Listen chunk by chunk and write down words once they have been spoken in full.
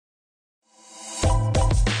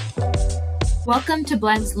Welcome to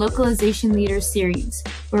Blend's Localization Leaders series,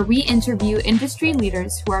 where we interview industry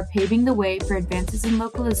leaders who are paving the way for advances in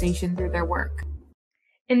localization through their work.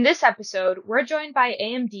 In this episode, we're joined by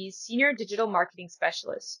AMD's Senior Digital Marketing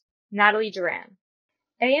Specialist, Nathalie Duran.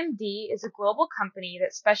 AMD is a global company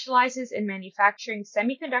that specializes in manufacturing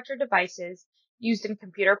semiconductor devices used in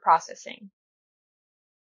computer processing.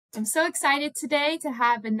 I'm so excited today to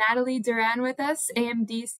have Nathalie Duran with us,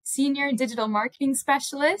 AMD's Senior Digital Marketing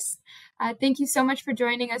Specialist. Thank you so much for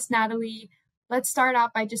joining us, Nathalie. Let's start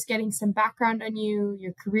out by just getting some background on you,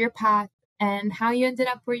 your career path, and how you ended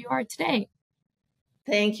up where you are today.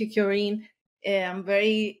 Thank you, Corinne. I'm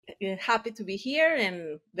very happy to be here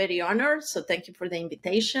and very honored. So thank you for the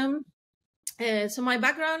invitation. So my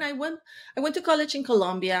background, I went to college in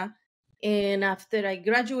Colombia. And after I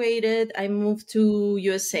graduated, I moved to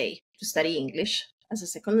USA to study English as a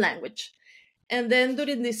second language. And then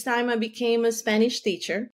during this time, I became a Spanish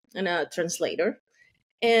teacher and a translator.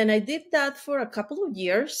 And I did that for a couple of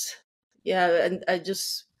years. Yeah, and I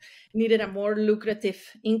just needed a more lucrative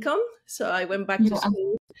income. So I went back to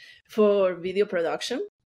school for video production.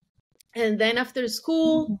 And then after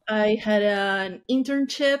school, I had an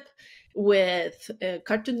internship with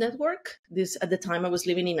Cartoon Network. This at the time I was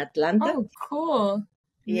living in Atlanta. Oh, cool.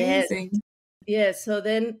 Amazing. Yes. So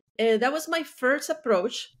then that was my first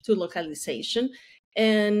approach to localization.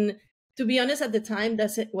 And to be honest, at the time,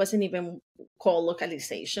 that wasn't even called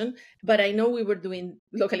localization. But I know we were doing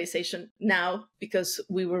localization now because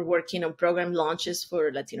we were working on program launches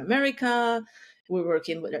for Latin America. We were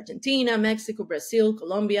working with Argentina, Mexico, Brazil,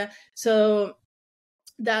 Colombia. So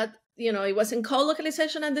that, it wasn't called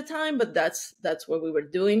localization at the time, but that's what we were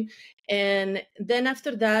doing. And then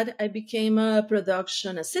after that, I became a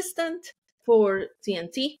production assistant for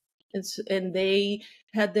TNT. And they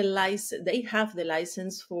have the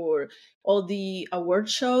license for all the award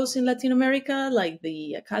shows in Latin America, like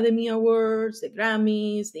the Academy Awards, the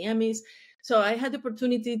Grammys, the Emmys. So I had the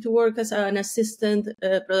opportunity to work as an assistant,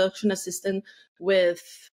 production assistant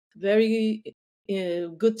with very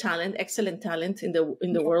good talent, excellent talent in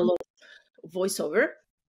the world of voiceover.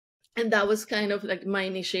 And that was kind of like my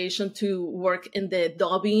initiation to work in the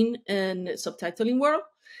dubbing and subtitling world.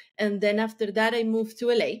 And then after that, I moved to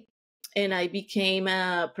LA and I became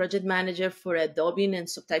a project manager for a dubbing and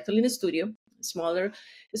subtitling studio, smaller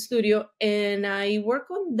studio. And I worked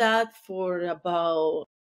on that for about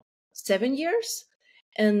 7 years.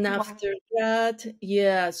 And after that,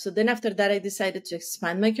 I decided to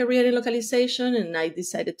expand my career in localization and I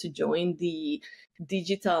decided to join the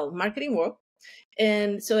digital marketing world.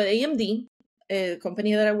 And so at AMD, a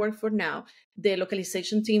company that I work for now, the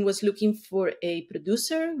localization team was looking for a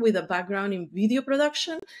producer with a background in video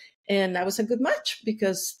production. And that was a good match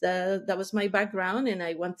because that was my background. And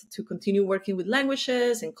I wanted to continue working with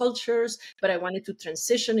languages and cultures, but I wanted to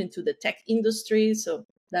transition into the tech industry. So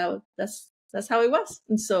that's how it was.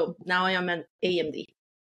 And so now I am at AMD.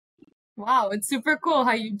 Wow, it's super cool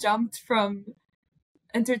how you jumped from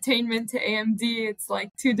entertainment to AMD. It's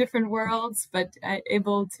like two different worlds, but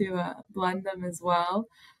able to blend them as well.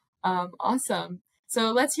 Awesome.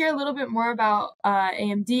 So let's hear a little bit more about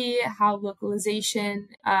AMD, how localization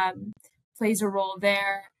plays a role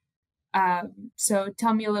there. So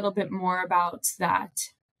tell me a little bit more about that.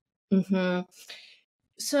 Mm-hmm.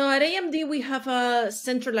 So at AMD, we have a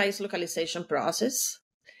centralized localization process.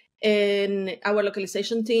 And our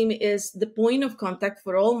localization team is the point of contact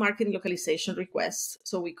for all marketing localization requests.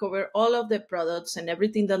 So we cover all of the products and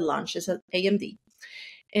everything that launches at AMD.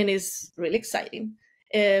 And it's really exciting.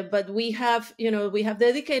 But we have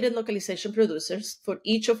dedicated localization producers for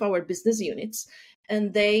each of our business units,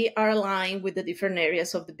 and they are aligned with the different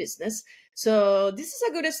areas of the business. So this is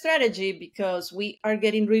a good strategy because we are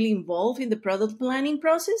getting really involved in the product planning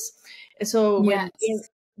process. So when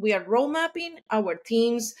we are road mapping, our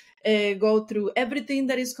teams go through everything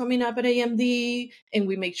that is coming up at AMD, and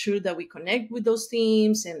we make sure that we connect with those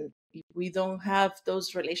teams. And if we don't have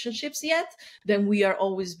those relationships yet, then we are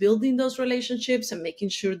always building those relationships and making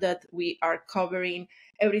sure that we are covering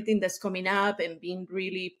everything that's coming up and being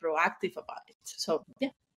really proactive about it. So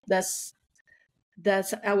yeah, that's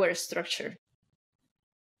our structure.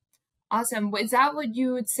 Awesome. Is that what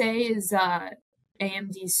you would say is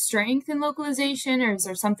AMD's strength in localization, or is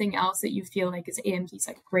there something else that you feel like is AMD's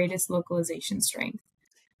greatest localization strength?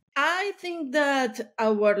 I think that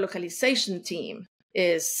our localization team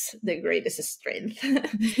is the greatest strength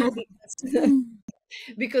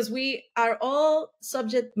because we are all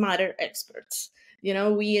subject matter experts.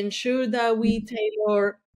 We ensure that we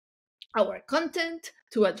tailor our content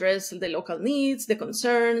to address the local needs, the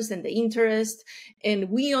concerns, and the interest. And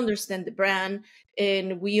we understand the brand,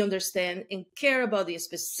 and we understand and care about the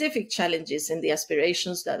specific challenges and the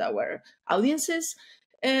aspirations that our audiences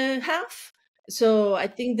have. So I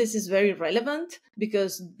think this is very relevant,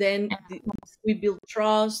 because then we build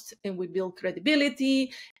trust and we build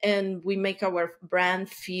credibility, and we make our brand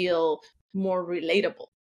feel more relatable,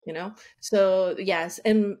 So yes,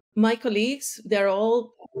 and my colleagues, they're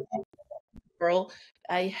all world.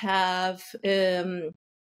 I have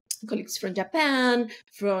colleagues from Japan,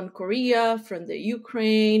 from Korea, from the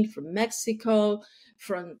Ukraine, from Mexico,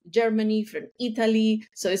 from Germany, from Italy.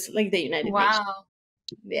 So it's like the United Nations. Wow.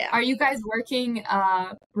 Yeah. Are you guys working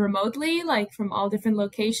remotely, like from all different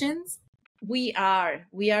locations? We are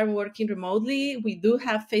working remotely. We do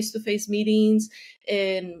have face-to-face meetings,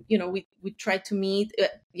 and we try to meet.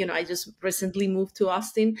 I just recently moved to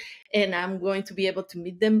Austin, and I'm going to be able to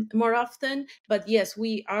meet them more often. But yes,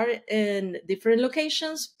 we are in different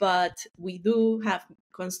locations, but we do have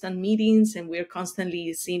constant meetings, and we're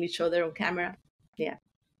constantly seeing each other on camera. Yeah.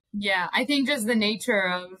 Yeah, I think just the nature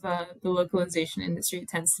of the localization industry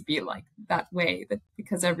tends to be like that way, that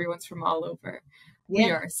because everyone's from all over. We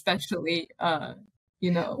are especially,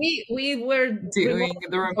 we were doing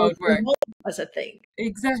the remote work as a thing.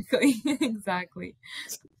 Exactly, exactly.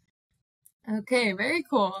 Okay, very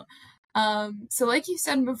cool. So like you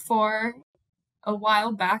said before, a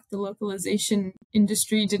while back, the localization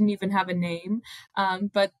industry didn't even have a name.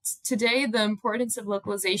 But today, the importance of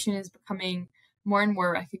localization is becoming more and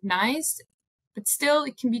more recognized. But still,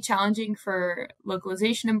 it can be challenging for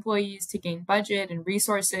localization employees to gain budget and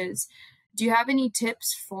resources. Do you have any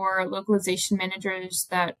tips for localization managers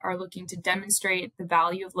that are looking to demonstrate the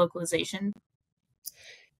value of localization?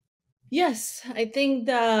 Yes, I think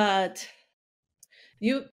that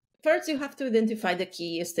you have to identify the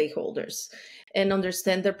key stakeholders and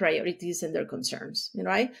understand their priorities and their concerns,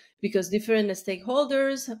 right? Because different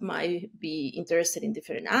stakeholders might be interested in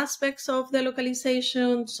different aspects of the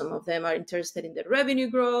localization. Some of them are interested in the revenue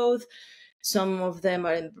growth. Some of them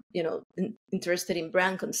are, interested in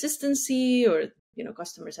brand consistency or,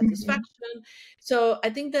 customer satisfaction. So I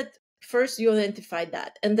think that first you identify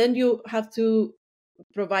that, and then you have to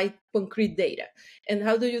provide concrete data. And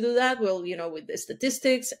how do you do that? Well, with the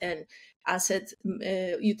statistics and asset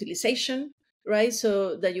utilization, right?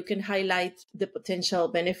 So that you can highlight the potential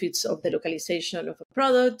benefits of the localization of a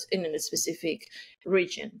product in a specific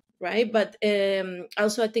region, right? But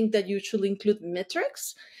also I think that you should include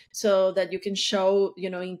metrics so that you can show,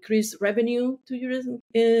 increased revenue to your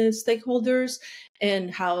stakeholders,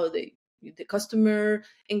 and how the customer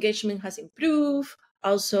engagement has improved.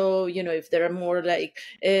 Also, if there are more like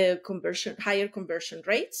higher conversion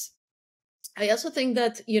rates. I also think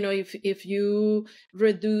that, if you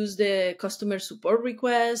reduce the customer support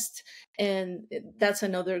request, and that's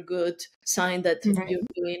another good sign that you're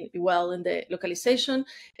doing well in the localization,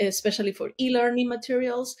 especially for e-learning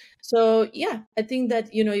materials. So yeah, I think that,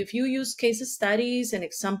 if you use case studies and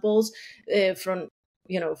examples from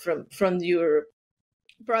your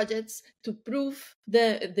projects to prove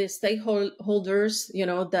the stakeholders,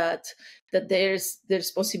 that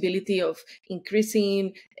there's possibility of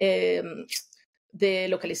increasing the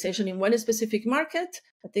localization in one specific market.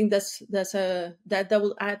 I think that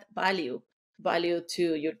will add value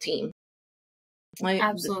to your team.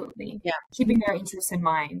 Absolutely. Yeah. Keeping their interests in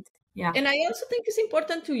mind. Yeah. And I also think it's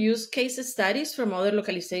important to use case studies from other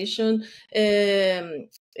localization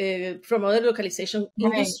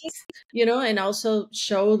industries, and also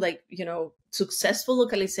show successful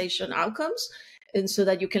localization outcomes, and so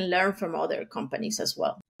that you can learn from other companies as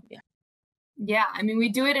well. Yeah. Yeah. I mean, we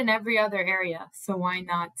do it in every other area, so why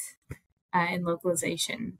not in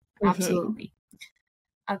localization? Mm-hmm. Absolutely.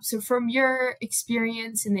 So from your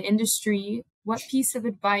experience in the industry, what piece of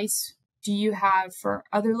advice do you have for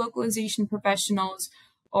other localization professionals,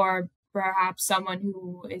 or perhaps someone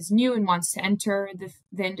who is new and wants to enter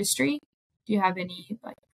the industry? Do you have any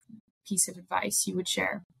piece of advice you would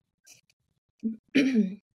share?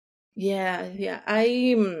 Yeah.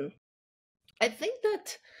 I think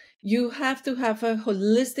that you have to have a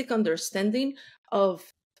holistic understanding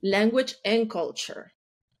of language and culture,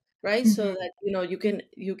 right? Mm-hmm. So that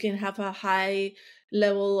you can have a high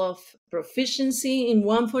level of proficiency in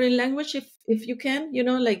one foreign language if you can,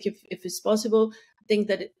 if it's possible. I think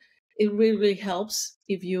that it really helps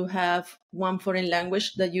if you have one foreign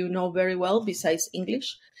language that you know very well besides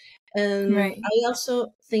English. And I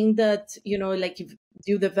also think that if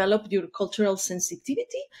you develop your cultural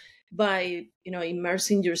sensitivity, by,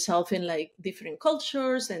 immersing yourself in like different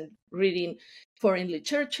cultures and reading foreign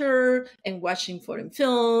literature and watching foreign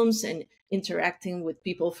films and interacting with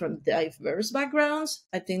people from diverse backgrounds.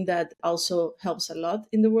 I think that also helps a lot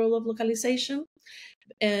in the world of localization.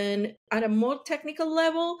 And at a more technical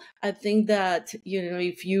level, I think that,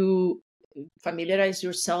 if you familiarize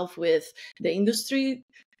yourself with the industry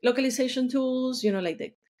localization tools, like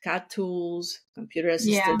the CAD tools, computer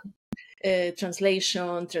assisted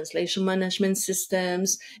translation management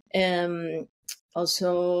systems,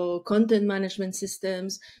 also content management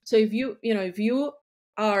systems. So if you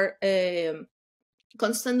are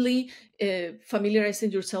constantly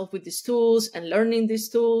familiarizing yourself with these tools and learning these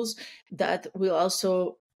tools, that will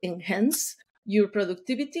also enhance your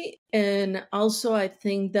productivity. And also, I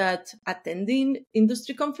think that attending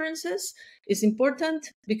industry conferences is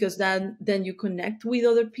important, because then you connect with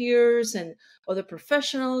other peers and other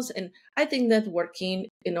professionals. And I think that working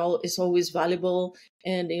in all is always valuable,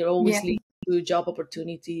 and it always leads to job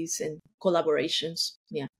opportunities and collaborations.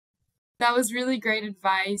 Yeah. That was really great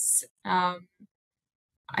advice.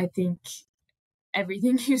 I think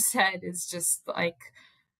everything you said is just like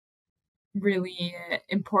really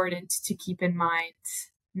important to keep in mind,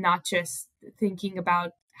 not just thinking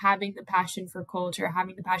about having the passion for culture,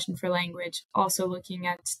 having the passion for language, also looking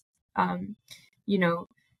at, you know,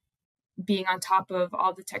 being on top of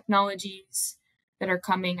all the technologies that are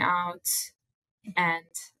coming out, and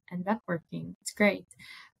networking. It's great.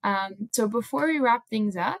 So before we wrap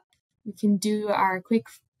things up, we can do our quick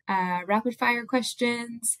rapid fire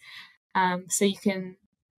questions. So you can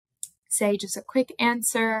say just a quick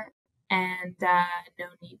answer, and no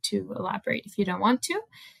need to elaborate if you don't want to.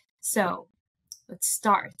 So let's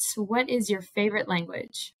start. So what is your favorite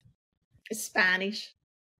language? Spanish.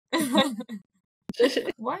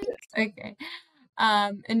 What? Okay.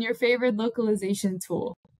 And your favorite localization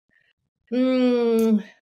tool?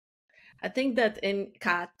 I think that in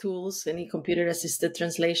CAD tools, any computer assisted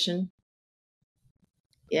translation.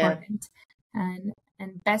 Yeah. Important.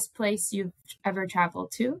 And best place you've ever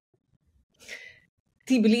traveled to?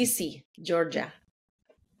 Tbilisi, Georgia.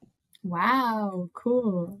 Wow,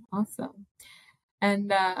 cool. Awesome.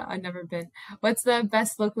 And I've never been. What's the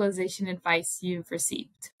best localization advice you've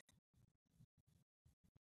received?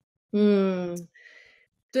 To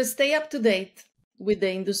stay up to date with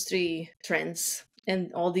the industry trends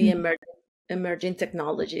and all the emerging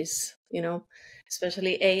technologies,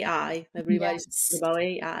 especially AI. Everybody's talking about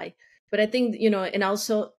AI. But I think, and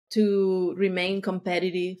also to remain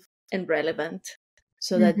competitive and relevant,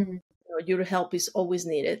 so that your help is always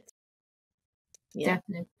needed. Yeah.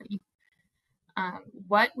 Definitely.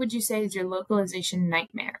 What would you say is your localization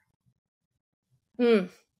nightmare?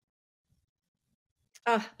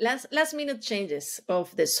 Last minute changes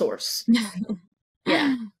of the source.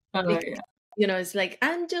 Yeah. It's like,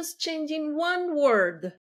 I'm just changing one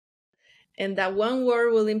word, and that one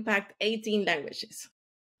word will impact 18 languages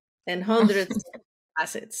and hundreds of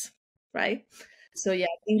assets, right? So yeah,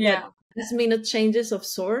 I think that last minute changes of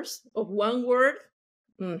source of one word,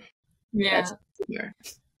 that's clear.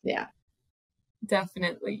 Yeah.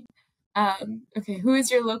 Definitely. Okay, who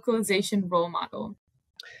is your localization role model?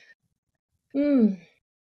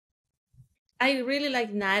 I really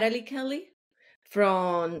like Nathalie Kelly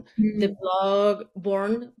from the blog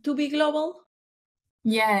Born to Be Global.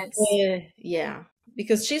 Yes. Yeah,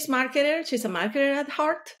 because she's a marketer at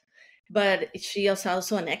heart, but she is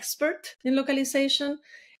also an expert in localization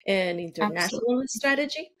and international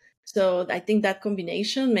strategy. So I think that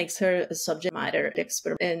combination makes her a subject matter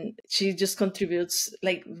expert, and she just contributes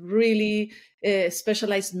like really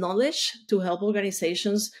specialized knowledge to help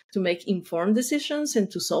organizations to make informed decisions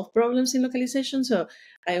and to solve problems in localization. So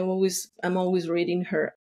I'm always reading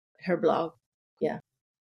her blog. Yeah.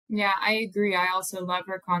 Yeah, I agree. I also love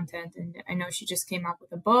her content, and I know she just came out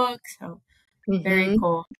with a book, so very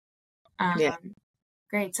cool.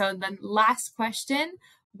 Great. So then last question,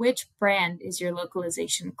 which brand is your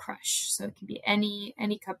localization crush? So it can be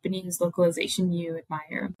any company whose localization you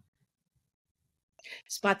admire.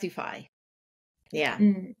 Spotify. Yeah.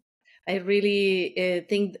 I really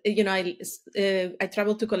think, I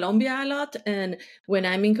travel to Colombia a lot, and when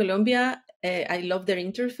I'm in Colombia, I love their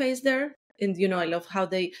interface there. And, I love how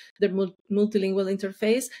their multilingual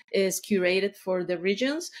interface is curated for the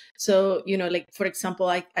regions. So, like, for example,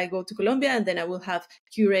 I go to Colombia, and then I will have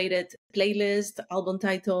curated playlist, album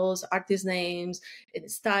titles, artist names, and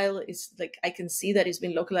style. It's like, I can see that it's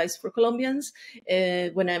been localized for Colombians.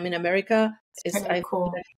 When I'm in America, I have a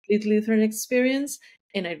completely different experience.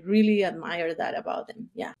 And I really admire that about them.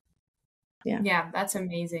 Yeah. Yeah, that's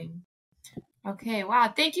amazing. Okay,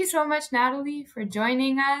 wow. Thank you so much, Nathalie, for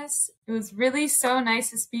joining us. It was really so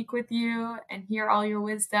nice to speak with you and hear all your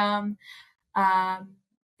wisdom.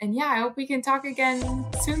 And yeah, I hope we can talk again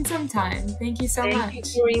soon sometime. Thank you so Thank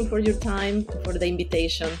much. you, Corinne, for your time, for the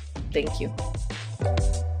invitation. Thank you.